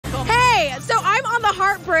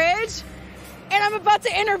Hart Bridge, and I'm about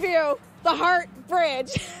to interview the Hart Bridge.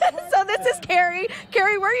 So this is Carrie.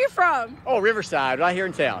 Carrie, where are you from? Oh, Riverside, right here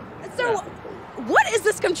in town. So what is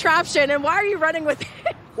this contraption, and why are you running with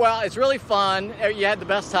it? Well, it's really fun. You had the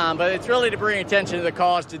best time, but it's really to bring attention to the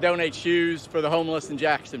cause to donate shoes for the homeless in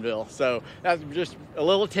Jacksonville. So that's just a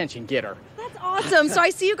little attention getter. That's awesome. So I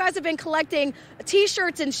see you guys have been collecting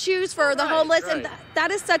T-shirts and shoes for the homeless, and that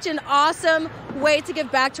is such an awesome way to give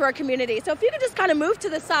back to our community. So if you could just kind of move to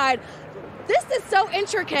the side. This is so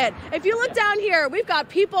intricate. If you look down here, we've got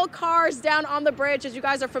people, cars down on the bridge, as you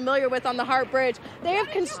guys are familiar with on the Hart Bridge. They have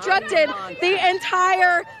constructed the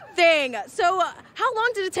entire thing. So how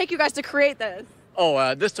long did it take you guys to create this?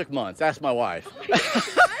 Oh, this took months. Ask my wife.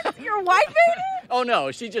 Your wife made it? Oh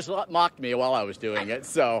no, she just mocked me while I was doing it.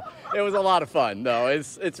 So it was a lot of fun. No,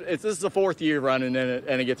 this is the 4th year running in it,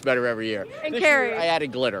 and it gets better every year. And this Carrie, year I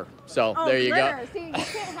added glitter. So there you go. See, you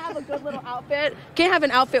can't have a good little outfit. Can't have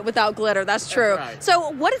an outfit without glitter. That's true. Right. So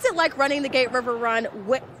what is it like running the Gate River Run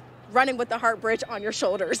running with the Hart Bridge on your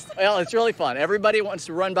shoulders? Well, it's really fun. Everybody wants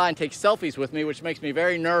to run by and take selfies with me, which makes me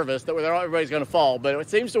very nervous that everybody's going to fall, but it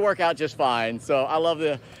seems to work out just fine. So I love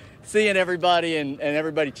seeing everybody and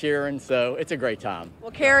everybody cheering, so it's a great time.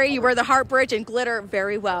 Well, Carrie, you wear the Hart Bridge and glitter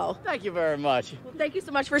very well. Thank you very much. Well, thank you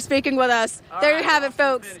so much for speaking with us. There you have it,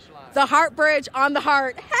 folks. The Hart Bridge on the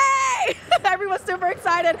Hart. Hey! Everyone's super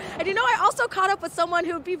excited. And you know, I also caught up with someone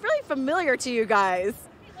who would be really familiar to you guys.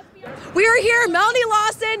 We are here, Melanie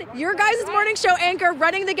Lawson, your guys' morning show anchor,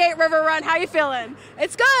 running the Gate River Run. How you feeling?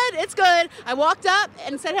 It's good. It's good. I walked up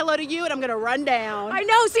and said hello to you, and I'm going to run down. I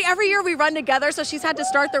know. See, every year we run together, so she's had to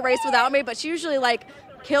start the race without me, but she usually,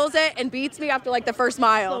 kills it and beats me after, the first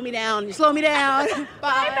mile. Slow me down. You slow me down.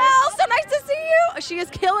 Bye. Hi, Mel. So nice to see you. She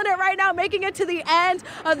is killing it right now, making it to the end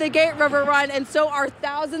of the Gate River Run, and so are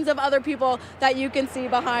thousands of other people that you can see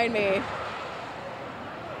behind me.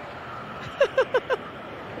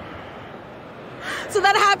 So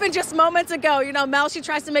that happened just moments ago. You know, Mel, she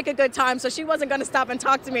tries to make a good time, so she wasn't going to stop and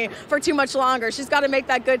talk to me for too much longer. She's got to make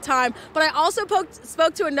that good time. But I also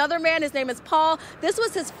spoke to another man. His name is Paul. This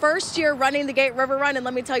was his first year running the Gate River Run, and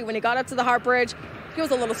let me tell you, when he got up to the Hart Bridge, he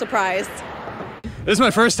was a little surprised. This is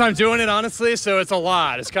my first time doing it, honestly, so it's a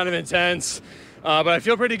lot. It's kind of intense, but I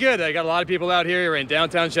feel pretty good. I got a lot of people out here. We're in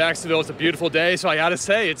downtown Jacksonville. It's a beautiful day, so I got to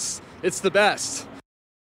say it's the best.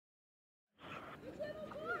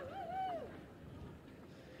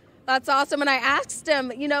 That's awesome. And I asked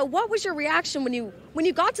him, you know, what was your reaction when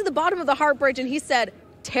you got to the bottom of the Hart Bridge? And he said,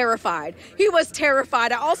 terrified. He was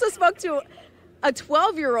terrified. I also spoke to a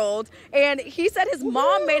 12-year-old, and he said his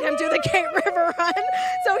mom made him do the Gate River Run.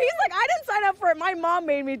 So he's like, I didn't sign up for it. My mom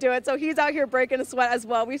made me do it. So he's out here breaking a sweat as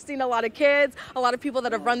well. We've seen a lot of kids, a lot of people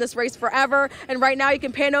that have run this race forever. And right now you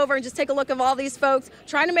can pan over and just take a look at all these folks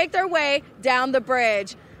trying to make their way down the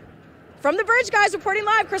bridge. From the bridge, guys, reporting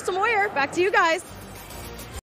live, Crystal Moyer. Back to you guys.